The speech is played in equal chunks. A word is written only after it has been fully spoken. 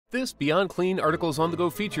This Beyond Clean Articles on the Go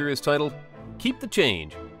feature is titled, Keep the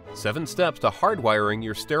Change, 7 Steps to Hardwiring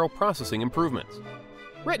Your Sterile Processing Improvements.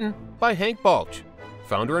 Written by Hank Balch,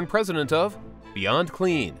 founder and president of Beyond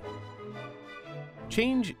Clean.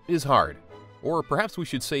 Change is hard, or perhaps we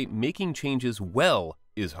should say making changes well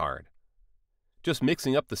is hard. Just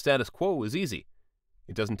mixing up the status quo is easy.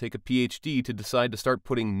 It doesn't take a PhD to decide to start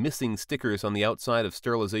putting missing stickers on the outside of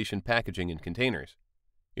sterilization packaging and containers.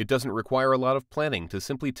 It doesn't require a lot of planning to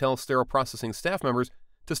simply tell sterile processing staff members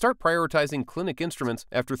to start prioritizing clinic instruments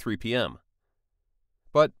after 3 p.m.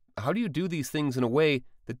 But how do you do these things in a way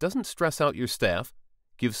that doesn't stress out your staff,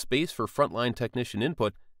 gives space for frontline technician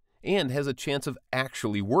input, and has a chance of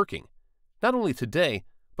actually working, not only today,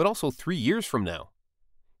 but also 3 years from now?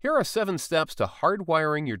 Here are 7 steps to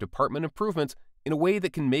hardwiring your department improvements in a way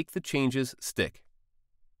that can make the changes stick.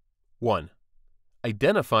 1.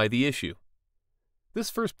 Identify the issue. This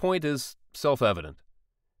first point is self-evident.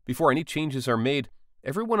 Before any changes are made,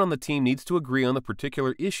 everyone on the team needs to agree on the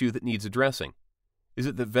particular issue that needs addressing. Is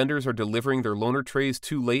it that vendors are delivering their loaner trays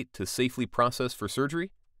too late to safely process for surgery?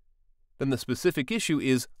 Then the specific issue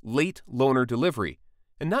is late loaner delivery,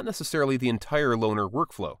 and not necessarily the entire loaner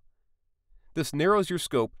workflow. This narrows your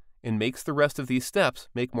scope and makes the rest of these steps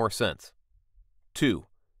make more sense. 2.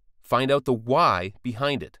 Find out the why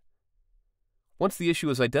behind it. Once the issue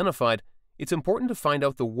is identified, it's important to find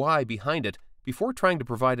out the why behind it before trying to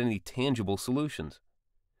provide any tangible solutions.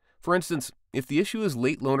 For instance, if the issue is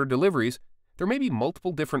late loaner deliveries, there may be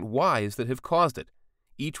multiple different whys that have caused it,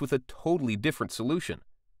 each with a totally different solution.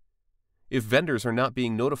 If vendors are not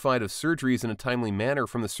being notified of surgeries in a timely manner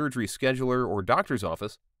from the surgery scheduler or doctor's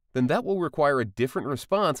office, then that will require a different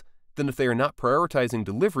response than if they are not prioritizing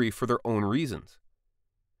delivery for their own reasons.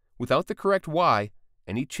 Without the correct why,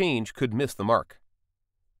 any change could miss the mark.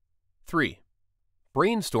 3.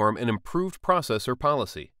 Brainstorm an improved process or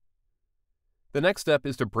policy. The next step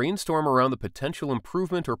is to brainstorm around the potential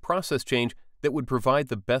improvement or process change that would provide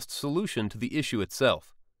the best solution to the issue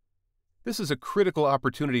itself. This is a critical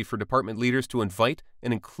opportunity for department leaders to invite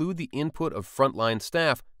and include the input of frontline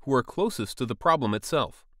staff who are closest to the problem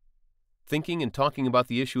itself. Thinking and talking about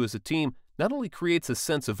the issue as a team not only creates a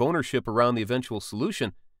sense of ownership around the eventual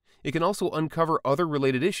solution, it can also uncover other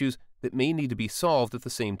related issues that may need to be solved at the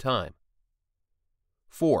same time.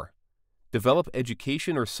 4. Develop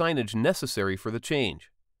education or signage necessary for the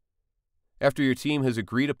change. After your team has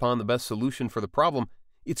agreed upon the best solution for the problem,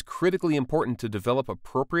 it's critically important to develop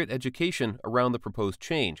appropriate education around the proposed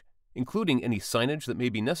change, including any signage that may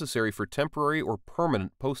be necessary for temporary or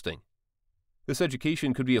permanent posting. This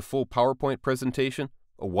education could be a full PowerPoint presentation,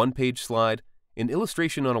 a one-page slide, an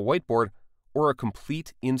illustration on a whiteboard, or a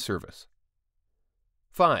complete in-service.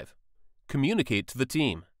 5. Communicate to the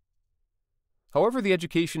team. However the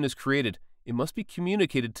education is created, it must be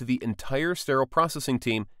communicated to the entire sterile processing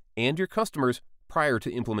team and your customers prior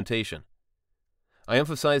to implementation. I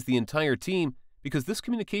emphasize the entire team because this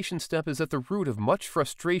communication step is at the root of much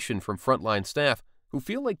frustration from frontline staff who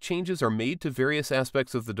feel like changes are made to various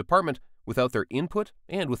aspects of the department without their input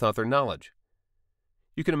and without their knowledge.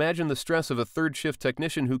 You can imagine the stress of a third-shift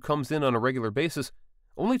technician who comes in on a regular basis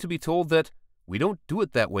only to be told that we don't do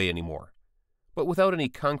it that way anymore, but without any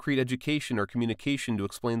concrete education or communication to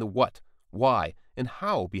explain the what, why, and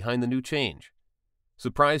how behind the new change.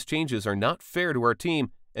 Surprise changes are not fair to our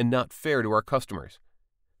team and not fair to our customers.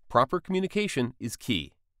 Proper communication is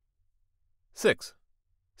key. 6.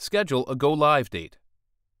 Schedule a go-live date.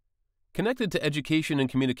 Connected to education and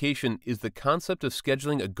communication is the concept of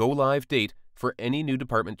scheduling a go-live date for any new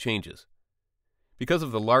department changes. Because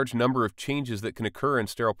of the large number of changes that can occur in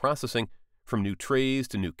sterile processing, from new trays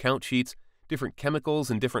to new count sheets, different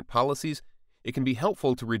chemicals and different policies, it can be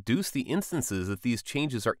helpful to reduce the instances that these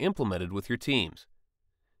changes are implemented with your teams.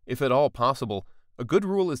 If at all possible, a good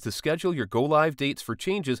rule is to schedule your go-live dates for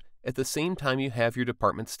changes at the same time you have your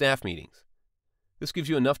department staff meetings. This gives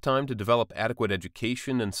you enough time to develop adequate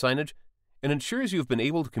education and signage and ensures you've been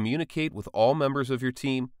able to communicate with all members of your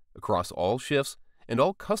team, across all shifts, and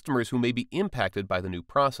all customers who may be impacted by the new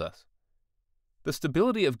process. The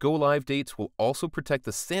stability of go-live dates will also protect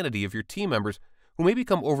the sanity of your team members who may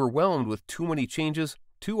become overwhelmed with too many changes,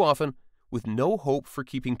 too often, with no hope for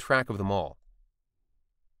keeping track of them all.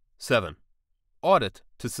 7. Audit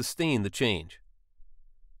to sustain the change.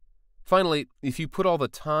 Finally, if you put all the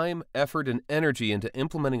time, effort, and energy into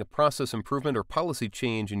implementing a process improvement or policy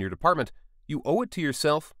change in your department, you owe it to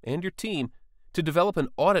yourself and your team to develop an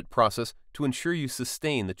audit process to ensure you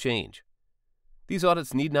sustain the change. These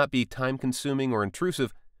audits need not be time-consuming or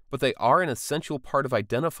intrusive, but they are an essential part of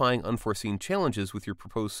identifying unforeseen challenges with your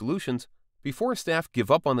proposed solutions, before staff give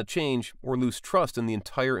up on the change or lose trust in the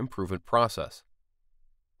entire improvement process.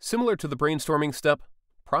 Similar to the brainstorming step,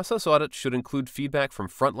 process audits should include feedback from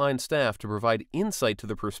frontline staff to provide insight to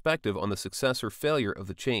the perspective on the success or failure of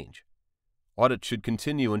the change. Audits should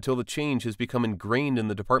continue until the change has become ingrained in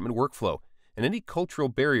the department workflow and any cultural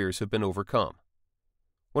barriers have been overcome.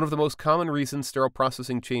 One of the most common reasons sterile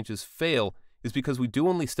processing changes fail is because we do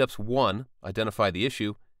only steps 1, identify the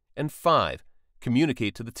issue, and 5,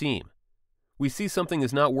 communicate to the team. We see something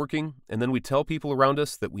is not working, and then we tell people around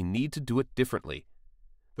us that we need to do it differently.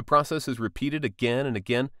 The process is repeated again and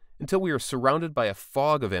again until we are surrounded by a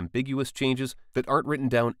fog of ambiguous changes that aren't written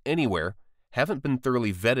down anywhere, haven't been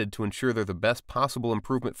thoroughly vetted to ensure they're the best possible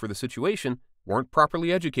improvement for the situation, weren't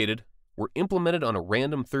properly educated, were implemented on a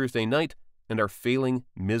random Thursday night, and are failing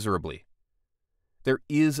miserably. There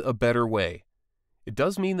is a better way. It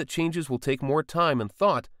does mean that changes will take more time and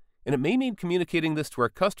thought, and it may mean communicating this to our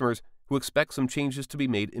customers who expect some changes to be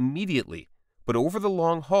made immediately. But over the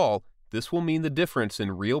long haul, this will mean the difference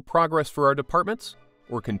in real progress for our departments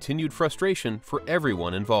or continued frustration for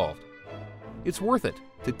everyone involved. It's worth it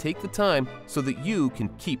to take the time so that you can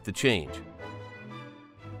keep the change.